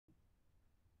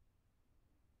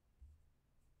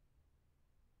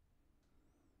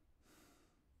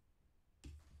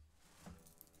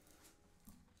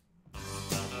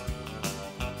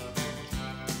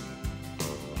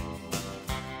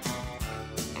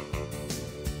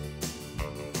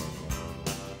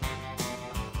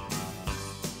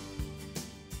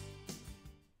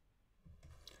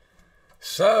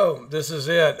So this is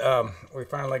it. We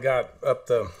finally got up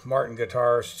the Martin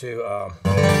guitars to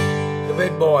the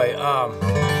big boy.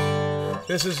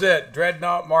 This is it.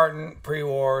 Dreadnought Martin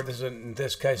pre-war. This is in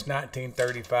this case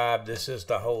 1935. This is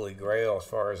the Holy Grail as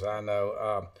far as I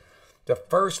know. The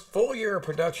first full year of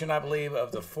production, I believe,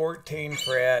 of the 14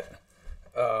 fret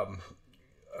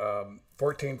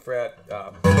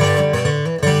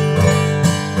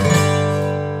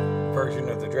version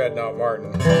of the Dreadnought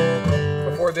Martin.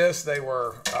 Before this, they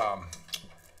were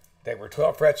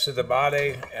 12 frets to the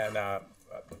body and a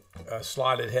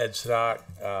slotted headstock.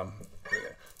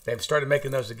 They started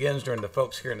making those again during the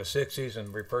folks here in the 60s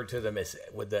and referred to them as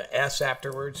with the S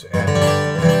afterwards. And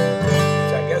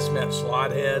which I guess meant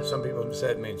slot head. Some people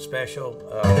said it means special.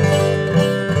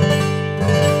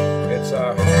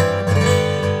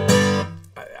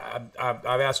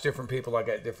 I've asked different people. I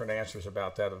got different answers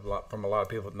about that from a lot of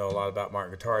people that know a lot about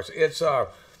Martin guitars. It's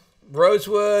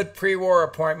rosewood pre-war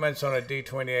appointments on a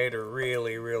D28 are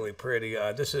really, really pretty.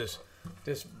 This is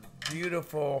this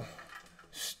beautiful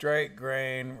straight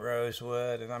grain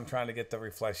rosewood, and I'm trying to get the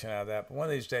reflection out of that. But one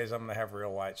of these days, I'm going to have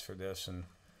real lights for this, and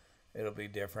it'll be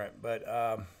different. But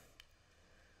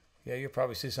yeah, you'll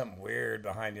probably see something weird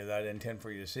behind you that I didn't intend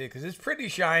for you to see, because it's pretty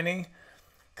shiny.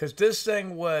 Because this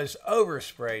thing was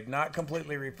oversprayed, not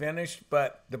completely refinished,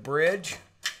 but the bridge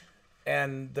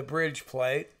and the bridge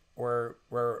plate were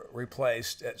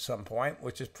replaced at some point,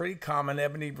 which is pretty common.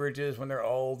 Ebony bridges, when they're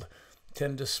old,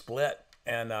 tend to split.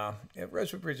 And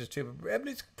rosewood bridges too, but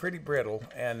ebony's pretty brittle,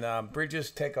 and bridges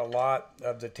take a lot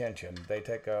of the tension. They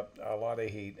take a lot of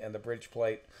heat, and the bridge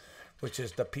plate, which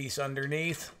is the piece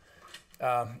underneath,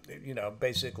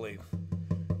 basically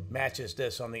matches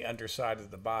this on the underside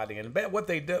of the body. And what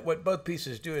both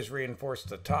pieces do is reinforce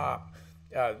the top.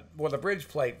 The bridge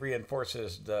plate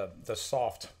reinforces the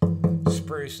soft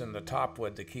spruce in the top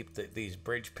wood to keep these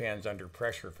bridge pins under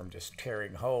pressure from just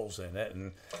tearing holes in it.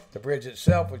 And the bridge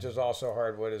itself, which is also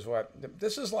hardwood, is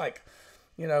this is like,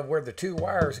 where the two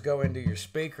wires go into your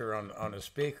speaker on a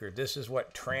speaker. This is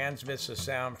what transmits the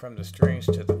sound from the strings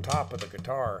to the top of the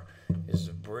guitar is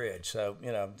the bridge. So,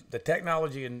 the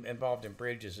technology involved in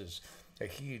bridges is a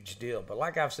huge deal. But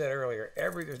like I've said earlier,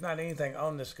 there's not anything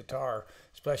on this guitar,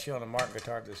 especially on a Martin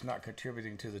guitar, that's not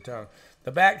contributing to the tone.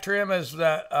 The back trim is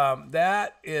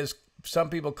that is, some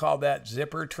people call that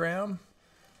zipper trim.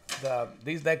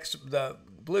 The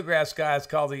bluegrass guys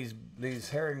call these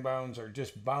herringbones or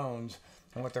just bones,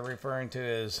 and what they're referring to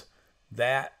is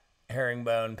that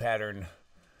herringbone pattern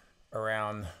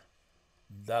around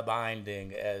the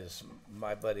binding, as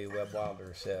my buddy Webb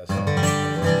Wilder says.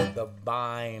 The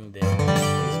binding. He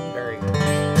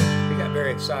got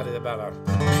very excited about a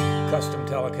custom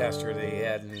Telecaster that he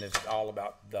had, and it's all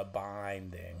about the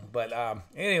binding. But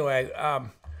anyway,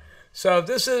 so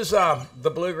this is the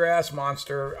Bluegrass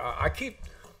Monster.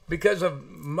 Because of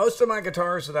most of my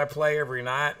guitars that I play every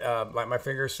night, like my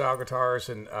fingerstyle guitars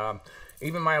and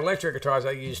even my electric guitars,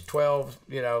 I use 12,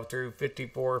 through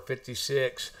 54,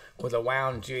 56 with a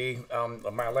wound G.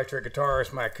 My electric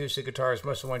guitars, my acoustic guitars,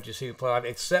 most of the ones you see me play live,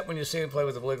 except when you see me play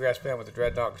with the bluegrass band with the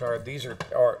Dreadnought guitar, these are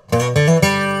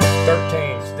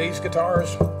 13s. These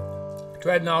guitars,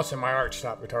 Dreadnoughts, and my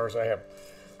archtop guitars, I have,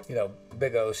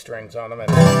 big O strings on them. And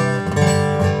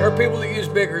there are people that use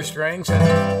bigger strings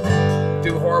and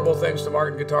do horrible things to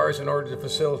Martin guitars in order to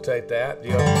facilitate that.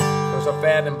 There's a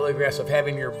fad in bluegrass of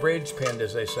having your bridge pinned,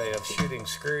 as they say, of shooting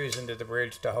screws into the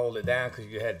bridge to hold it down because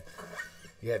you had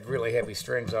really heavy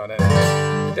strings on it.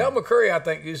 Del McCoury, I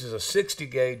think, uses a 60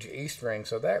 gauge E string,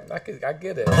 so I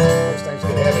get it. Those things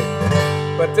get heavy.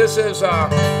 But this is,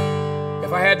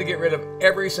 if I had to get rid of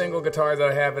every single guitar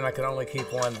that I have and I could only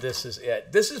keep one, this is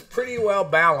it. This is pretty well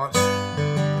balanced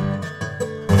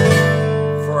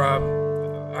for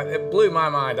it blew my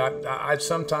mind. I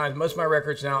sometimes, most of my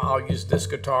records now, I'll use this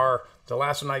guitar. The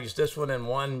last one I used this one, and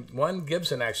one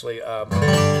Gibson actually,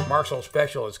 Marshall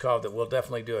Special it's called, that we'll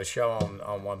definitely do a show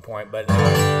on one point. But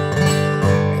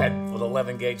had with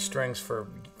 11 gauge strings for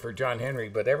John Henry.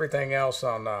 But everything else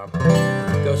on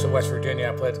Ghost of West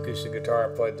Virginia, I played the acoustic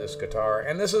guitar. I played this guitar,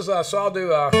 and this is so I'll do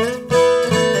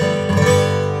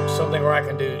something where I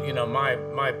can do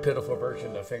my pitiful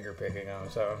version of finger picking on.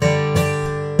 So.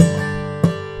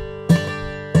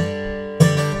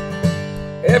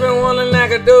 Everyone in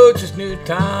Nacogdoches knew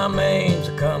Tom Ames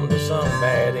had come to some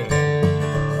bad end.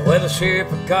 Well, the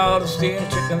sheriff had called to steal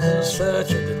chickens and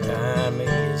such at the time he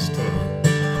was 10.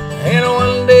 And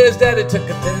one day his daddy took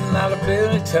a $10 bill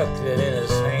and he tucked it in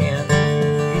his hand.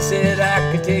 He said,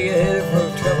 I could tell you headed for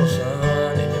trouble,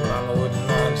 son, and your mama wouldn't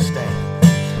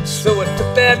understand. So I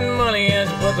took that money and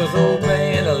put this old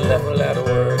man, I left without a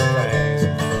word of thanks.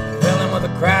 Fell in with the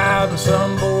crowd and some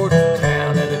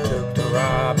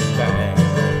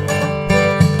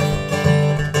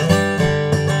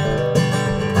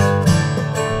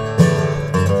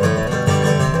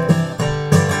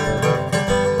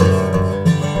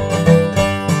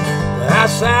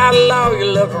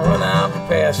look run out for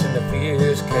passing, the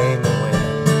fears came and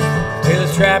went. Till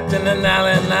it's trapped in an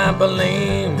island, I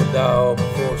believe, with all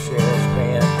before she was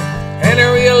spent. And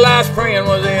I realized praying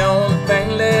was the only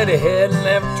thing that he had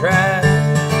never tried.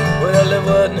 Well, it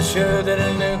wasn't sure that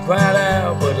I knew quite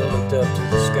how, but I looked up to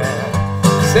the sky.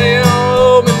 Say, you don't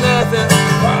owe me nothing,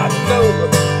 Father, no,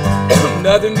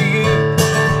 nothing to you.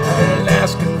 I ain't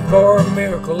asking for a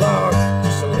miracle, Lord,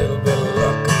 just a little bit of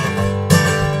luck.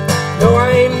 No,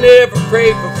 I ain't never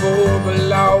prayed before, but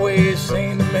it always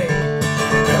seemed to me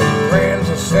that praying's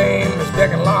the same as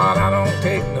begging, Lord, I don't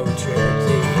take no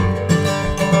charity.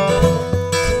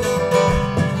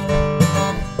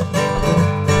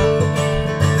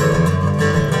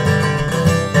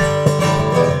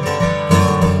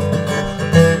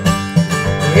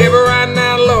 Ever right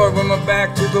now, Lord, with my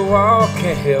back to the wall,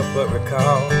 can't help but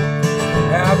recall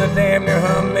how they damn near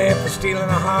hung me for stealing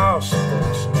a house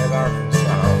in Smith, Arkansas.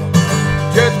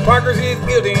 Judge Parker's he's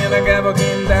guilty, and the gavel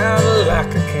came down like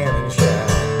a cannon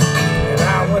shot. And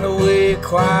I went away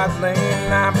quietly,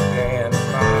 and I began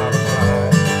my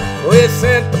fight. We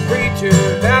sent the preacher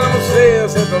down on sale,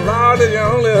 said the Lord is your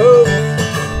only hope.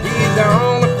 He's the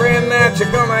only friend that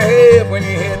you're gonna have when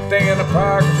you hit there in the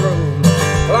Parker's road.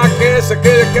 Well, I guess I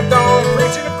could have kept on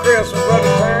preaching to Christmas, but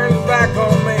it turned back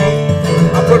on me.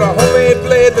 I put a homemade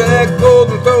blade to that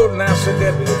golden throat, and I said,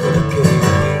 Deputy, give me the key,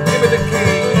 give me the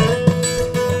key.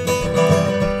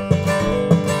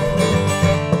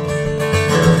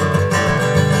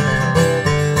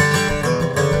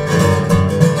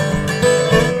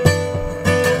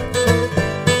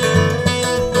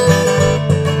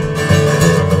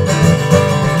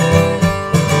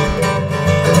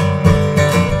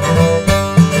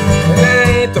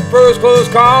 First close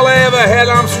call I ever had,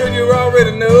 I'm sure you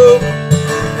already know.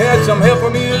 Had some help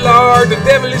from you, Lord. The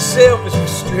devil himself is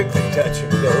strictly touch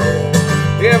and go.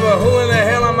 Yeah, but who in the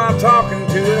hell am I talking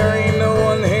to? There ain't no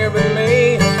one here but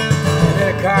me. And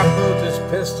then a cop pulled his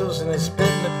pistols and he spit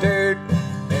in the dirt,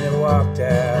 and he walked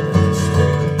out in the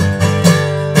street.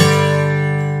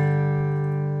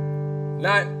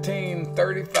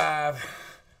 1935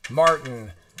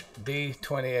 Martin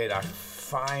D28. I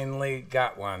finally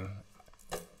got one.